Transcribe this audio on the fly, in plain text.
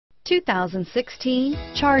2016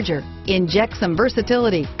 Charger. Inject some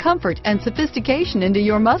versatility, comfort, and sophistication into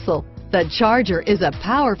your muscle. The Charger is a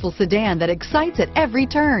powerful sedan that excites at every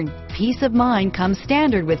turn. Peace of mind comes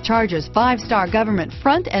standard with Charger's 5-star government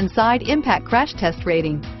front and side impact crash test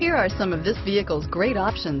rating. Here are some of this vehicle's great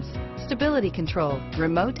options: stability control,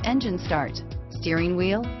 remote engine start, steering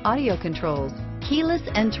wheel audio controls, keyless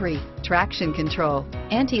entry, traction control,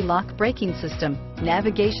 anti-lock braking system,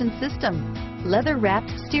 navigation system,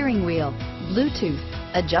 leather-wrapped steering wheel, Bluetooth,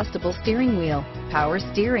 adjustable steering wheel, power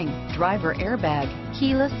steering, driver airbag,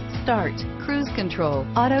 keyless start, cruise control,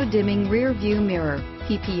 auto-dimming rear view mirror,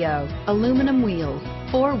 PPO, aluminum wheels,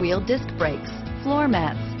 4-wheel disc brakes, floor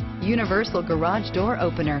mats, universal garage door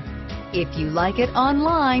opener. If you like it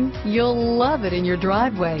online, you'll love it in your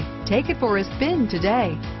driveway. Take it for a spin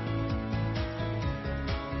today.